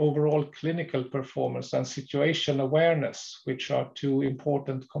the overall clinical performance and situation awareness, which are two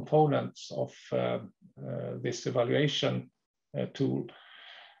important components of this evaluation tool.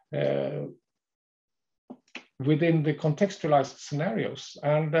 Within the contextualized scenarios.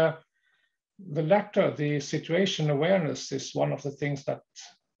 And the latter, the situation awareness, is one of the things that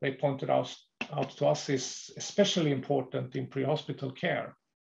they pointed out to us is especially important in pre-hospital care.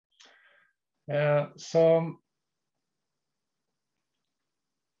 So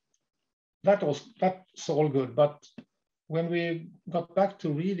that's all good. But when we got back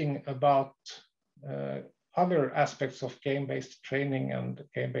to reading about other aspects of game-based training and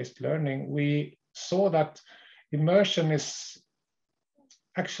game-based learning, we saw that immersion is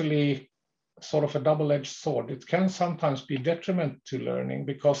actually sort of a double-edged sword. It can sometimes be detriment to learning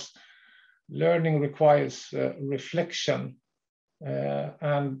because learning requires reflection,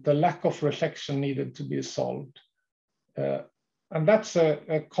 and the lack of reflection needed to be solved. And that's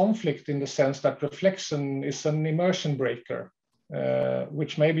a conflict in the sense that reflection is an immersion breaker,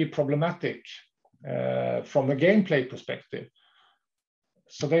 which may be problematic from a gameplay perspective.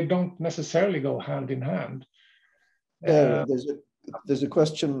 So they don't necessarily go hand in hand. There's a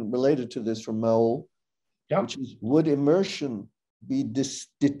question related to this from Maul, yeah. Which is, would immersion be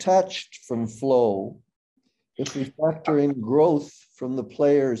detached from flow if we factor in growth from the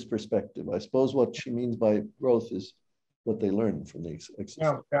player's perspective? I suppose what she means by growth is what they learn from the exercise.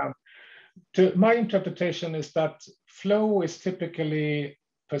 Yeah. My interpretation is that flow is typically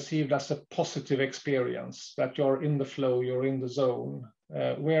perceived as a positive experience, that you're in the flow, you're in the zone,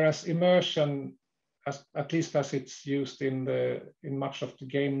 whereas immersion, at least as it's used in much of the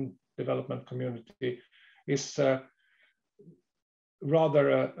game development community, is rather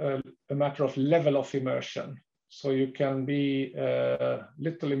a matter of level of immersion. So you can be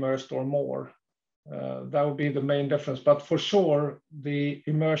little immersed or more. That would be the main difference. But for sure, the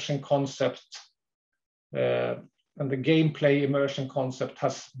immersion concept and the gameplay immersion concept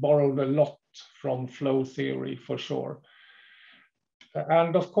has borrowed a lot from flow theory, for sure.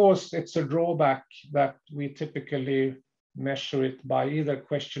 And of course, it's a drawback that we typically measure it by either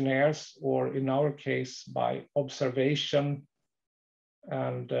questionnaires or, in our case, by observation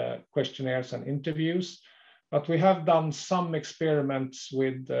and questionnaires and interviews. But we have done some experiments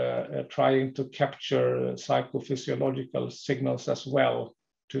with trying to capture psychophysiological signals as well,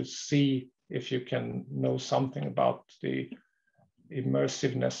 to see if you can know something about the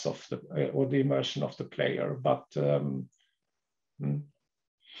immersiveness of or the immersion of the player. But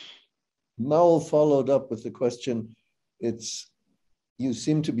Maul followed up with the question, you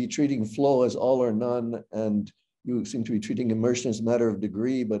seem to be treating flow as all or none, and you seem to be treating immersion as a matter of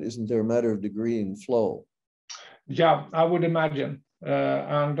degree, but isn't there a matter of degree in flow? Yeah, I would imagine.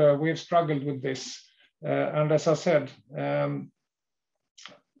 And we've struggled with this. And as I said,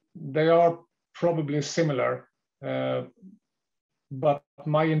 they are probably similar. But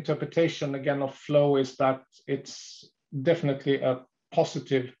my interpretation, again, of flow is that it's definitely a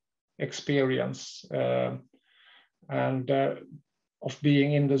positive experience and of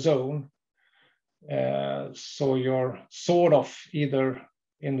being in the zone. So you're sort of either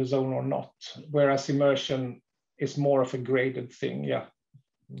in the zone or not, whereas immersion is more of a graded thing. Yeah.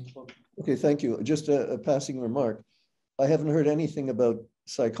 Okay, thank you. Just a passing remark. I haven't heard anything about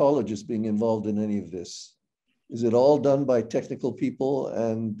psychologists being involved in any of this. Is it all done by technical people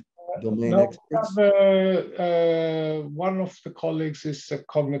and domain experts? One of the colleagues is a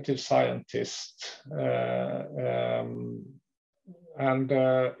cognitive scientist.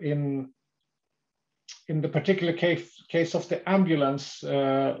 In the particular case of the ambulance,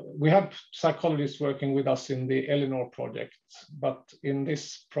 we have psychologists working with us in the Eleanor project, but in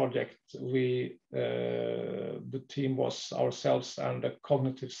this project, the team was ourselves and a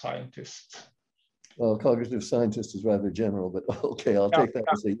cognitive scientist. Well, cognitive scientist is rather general, but okay, I'll take that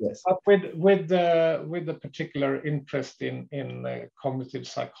as a yes. With the particular interest in cognitive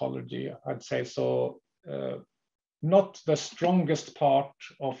psychology, I'd say so. Not the strongest part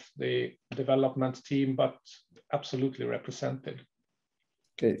of the development team, but absolutely represented.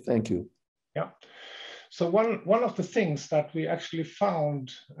 Okay, thank you. Yeah. So one of the things that we actually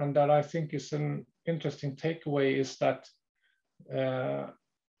found, and that I think is an interesting takeaway, is that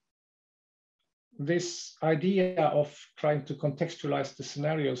this idea of trying to contextualize the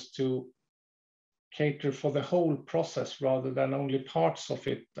scenarios to cater for the whole process rather than only parts of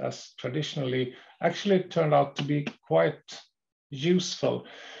it, as traditionally, actually turned out to be quite useful,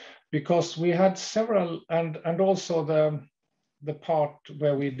 because we had several, and also the part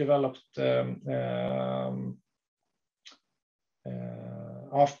where we developed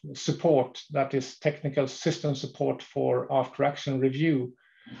after support, that is technical system support for after action review.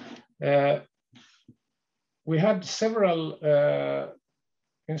 We had several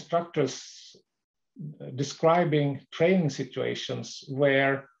instructors describing training situations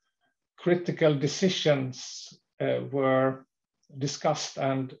where critical decisions were discussed,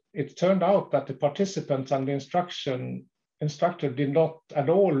 and it turned out that the participants and the instructor did not at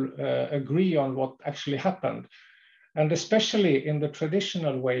all agree on what actually happened. And especially in the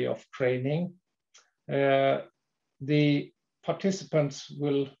traditional way of training, the participants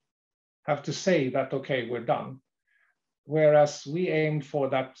will have to say that, okay, we're done. Whereas we aimed for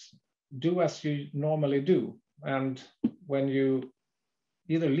that, do as you normally do. And when you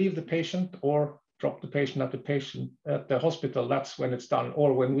either leave the patient or drop the patient at the hospital, that's when it's done,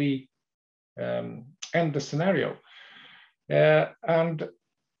 or when we end the scenario. And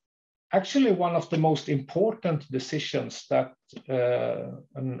actually, one of the most important decisions that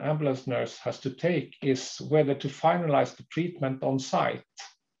an ambulance nurse has to take is whether to finalize the treatment on site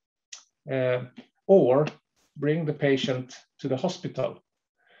or bring the patient to the hospital.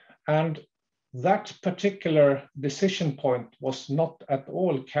 And that particular decision point was not at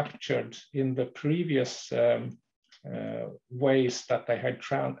all captured in the previous ways that they had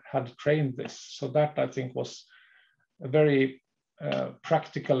trained this. So that, I think, was a very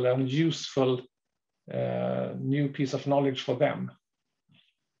practical and useful new piece of knowledge for them.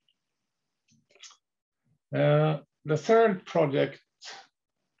 The third project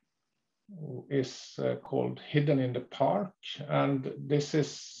is called Hidden in the Park, and this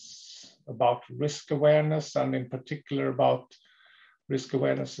is about risk awareness, and in particular about risk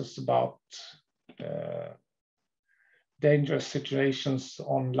awareness is about dangerous situations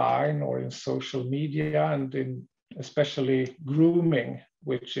online or in social media, and in especially grooming,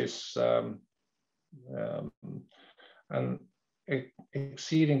 which is an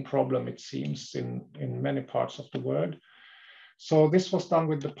exceeding problem, it seems, in many parts of the world. So this was done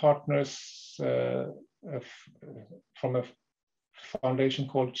with the partners from a foundation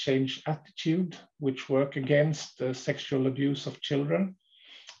called Change Attitude, which work against sexual abuse of children,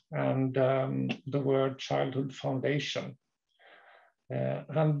 and the Word Childhood Foundation.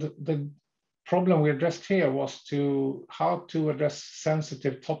 And the problem we addressed here was how to address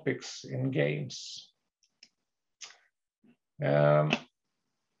sensitive topics in games.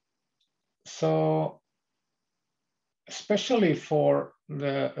 So especially for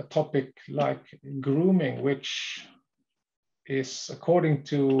a topic like grooming, which is, according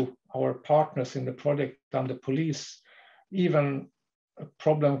to our partners in the project and the police, even a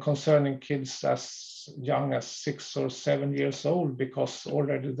problem concerning kids as young as 6 or 7 years old, because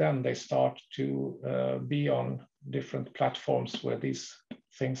already then they start to be on different platforms where these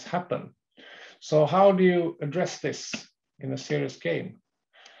things happen. So how do you address this in a serious game?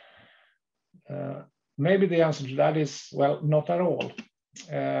 Maybe the answer to that is, well, not at all.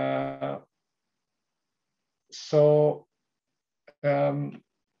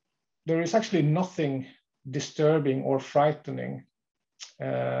 There is actually nothing disturbing or frightening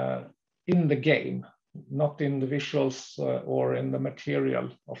in the game, not in the visuals or in the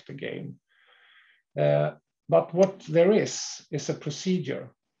material of the game. But what there is a procedure.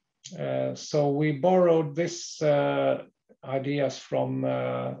 So we borrowed this ideas from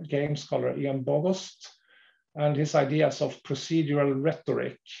game scholar Ian Bogost and his ideas of procedural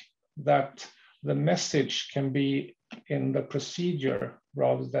rhetoric, that the message can be in the procedure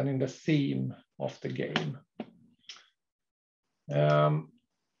rather than in the theme of the game.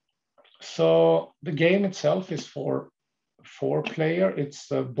 So the game itself is for 4-player. It's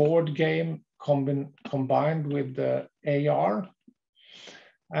a board game combined with the AR.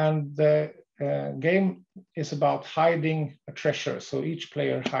 And the game is about hiding a treasure. So each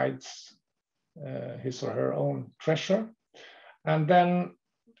player hides his or her own treasure. And then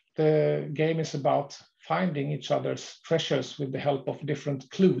the game is about finding each other's treasures with the help of different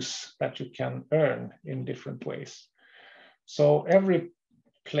clues that you can earn in different ways. So every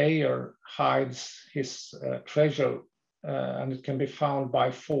player hides his treasure, and it can be found by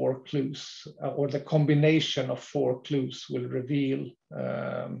 4 clues, or the combination of 4 clues will reveal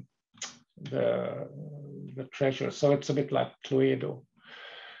the treasure. So it's a bit like Cluedo.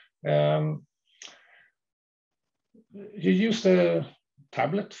 You use the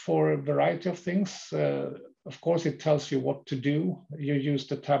tablet for a variety of things. Of course, it tells you what to do. You use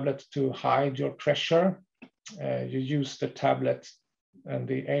the tablet to hide your treasure. You use the tablet and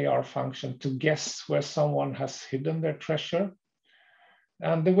the AR function to guess where someone has hidden their treasure.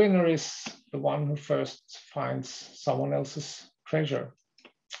 And the winner is the one who first finds someone else's treasure.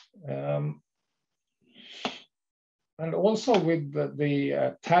 And also with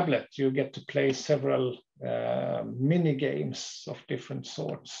the tablet, you get to play several mini games of different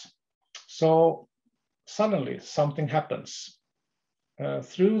sorts. So suddenly something happens.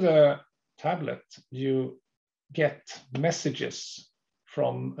 Through the tablet, you get messages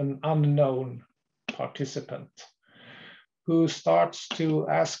from an unknown participant who starts to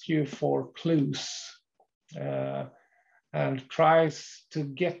ask you for clues and tries to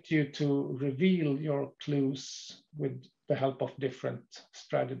get you to reveal your clues with the help of different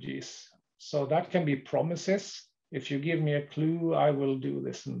strategies. So that can be promises. If you give me a clue, I will do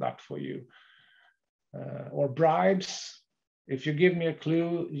this and that for you. Or bribes. If you give me a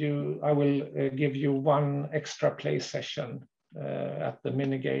clue, I will give you one extra play session at the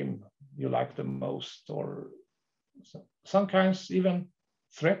mini game you like the most, or sometimes even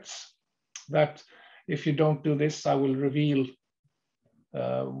threats that if you don't do this, I will reveal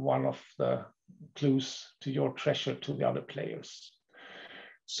one of the clues to your treasure to the other players.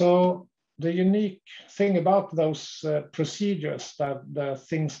 So the unique thing about those procedures, that the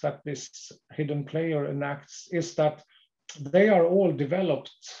things that this hidden player enacts, is that they are all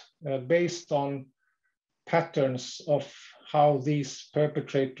developed based on patterns of how these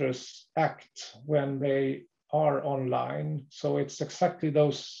perpetrators act when they are online. So it's exactly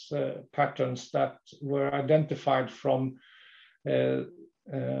those patterns that were identified from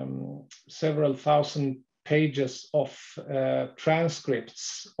several thousand pages of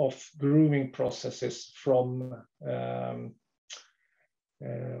transcripts of grooming processes from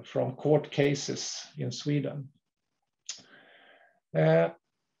court cases in Sweden. And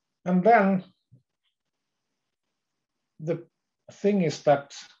then the thing is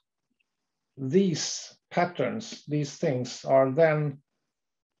that these patterns, these things, are then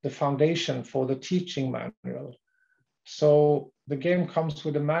the foundation for the teaching manual. So the game comes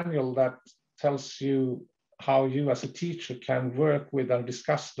with a manual that tells you how you as a teacher can work with and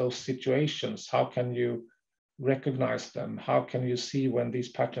discuss those situations. How can you recognize them? How can you see when these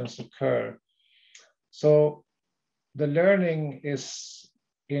patterns occur? So the learning is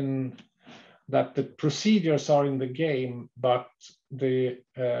in that the procedures are in the game, but the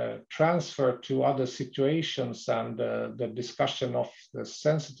transfer to other situations and the discussion of the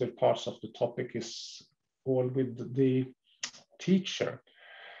sensitive parts of the topic is all with the teacher.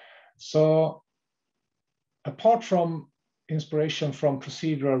 So apart from inspiration from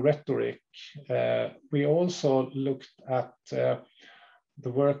procedural rhetoric, we also looked at the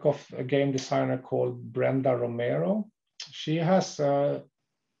work of a game designer called Brenda Romero. She has a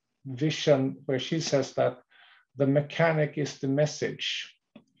vision where she says that the mechanic is the message.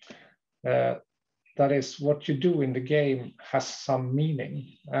 That is, what you do in the game has some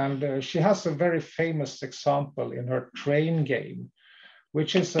meaning. And she has a very famous example in her train game,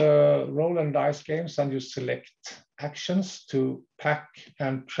 which is a roll and dice games, and you select actions to pack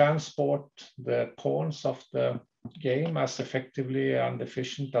and transport the pawns of the game as effectively and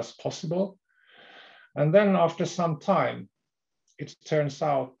efficient as possible. And then after some time, it turns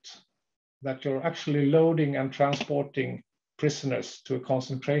out that you're actually loading and transporting prisoners to a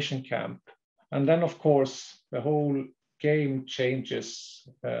concentration camp. And then, of course, the whole game changes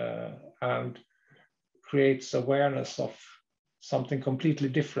and creates awareness of something completely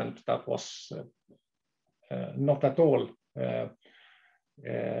different that was not at all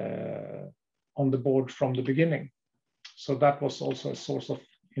on the board from the beginning. So that was also a source of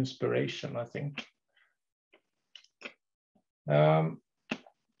inspiration, I think.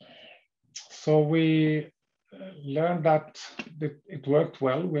 So we learned that it worked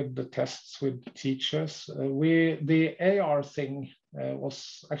well with the tests with teachers. The AR thing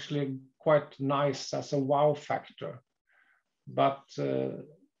was actually quite nice as a wow factor, but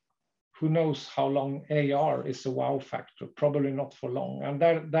who knows how long AR is a wow factor? Probably not for long. And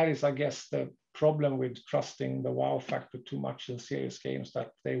that is, I guess, the problem with trusting the wow factor too much in serious games,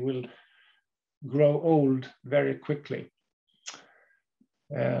 that they will grow old very quickly.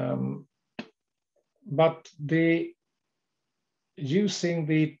 But using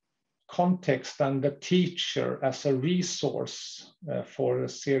the context and the teacher as a resource for a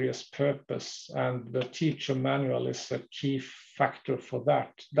serious purpose, and the teacher manual is a key factor for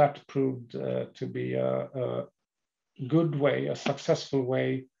that. That proved to be a good way, a successful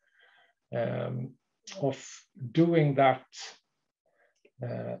way of doing that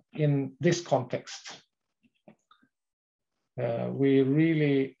in this context. We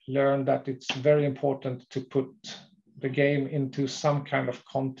really learned that it's very important to put the game into some kind of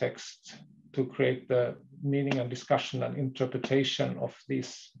context to create the meaning and discussion and interpretation of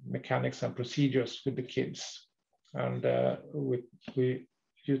these mechanics and procedures with the kids. And we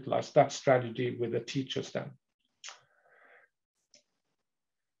utilize that strategy with the teachers then.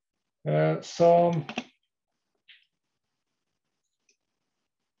 So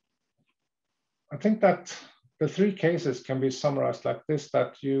I think that the three cases can be summarized like this,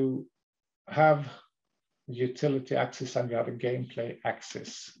 that you have utility axis and you have a gameplay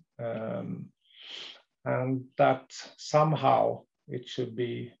axis. And that somehow it should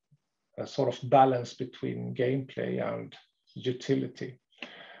be a sort of balance between gameplay and utility.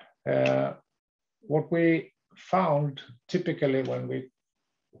 What we found typically when we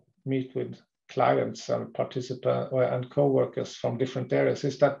meet with clients and participants and co-workers from different areas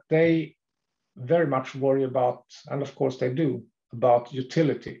is that they very much worry about, and of course they do, about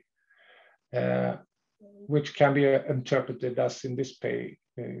utility, which can be interpreted as in this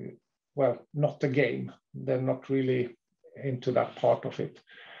well, not a game. They're not really into that part of it.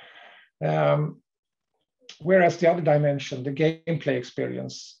 Whereas the other dimension, the gameplay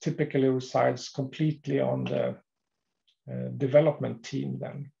experience, typically resides completely on the development team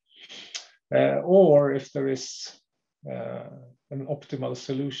then. Or if there is an optimal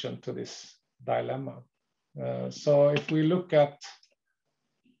solution to this dilemma. So if we look at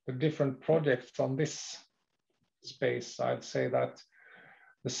the different projects on this space, I'd say that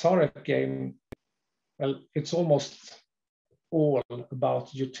the Sarek game, well, it's almost all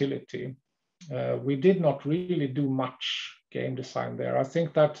about utility. We did not really do much game design there. I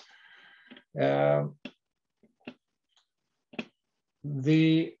think that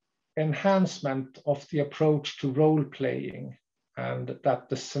the enhancement of the approach to role playing and that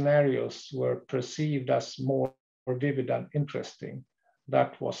the scenarios were perceived as more vivid and interesting,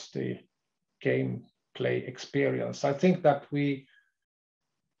 that was the gameplay experience. I think that we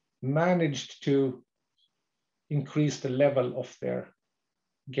managed to increase the level of their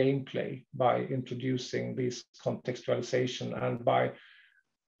gameplay by introducing this contextualization and by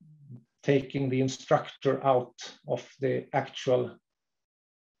taking the instructor out of the actual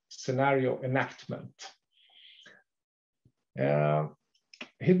scenario enactment.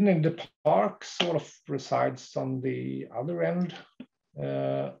 Hidden in the Park sort of resides on the other end,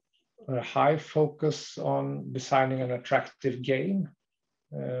 a high focus on designing an attractive game,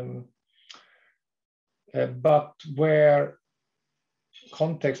 but where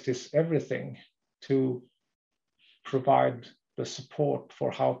context is everything to provide the support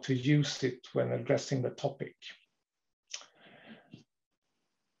for how to use it when addressing the topic.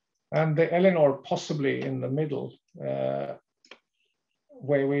 And the Eleanor possibly in the middle, where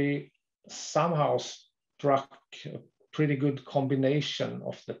we somehow struck a pretty good combination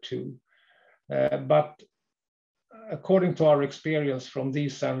of the two. But according to our experience from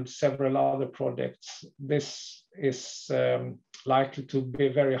these and several other projects, this is likely to be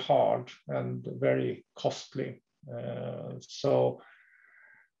very hard and very costly. So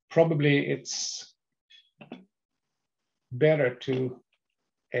probably it's better to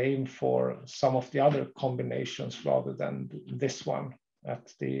aim for some of the other combinations rather than this one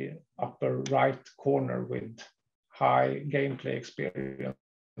at the upper right corner with high gameplay experience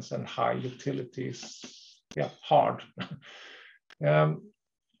and high utilities. Yeah, hard. Yeah,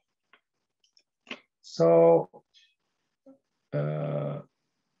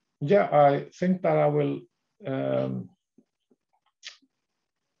 I think that I will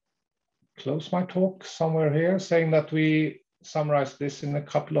close my talk somewhere here, saying that we summarize this in a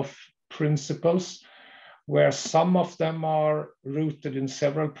couple of principles, where some of them are rooted in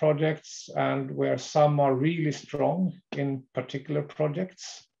several projects and where some are really strong in particular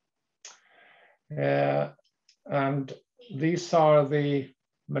projects. And these are the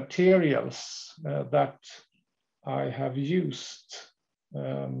materials that I have used.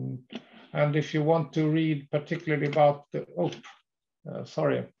 And if you want to read particularly about the,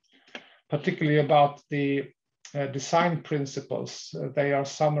 particularly about the design principles, they are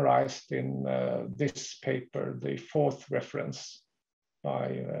summarized in this paper, the fourth reference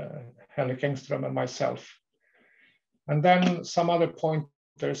by Henrik Engström and myself. And then some other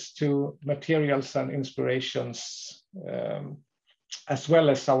pointers to materials and inspirations as well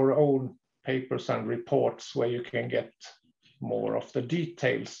as our own papers and reports where you can get more of the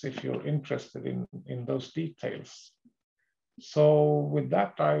details if you're interested in those details. So with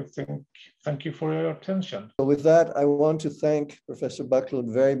that, I think, thank you for your attention. So with that, I want to thank Professor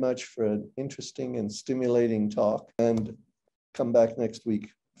Backlund very much for an interesting and stimulating talk, and come back next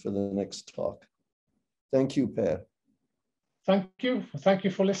week for the next talk. Thank you, Per. Thank you. Thank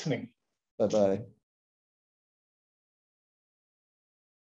you for listening. Bye-bye.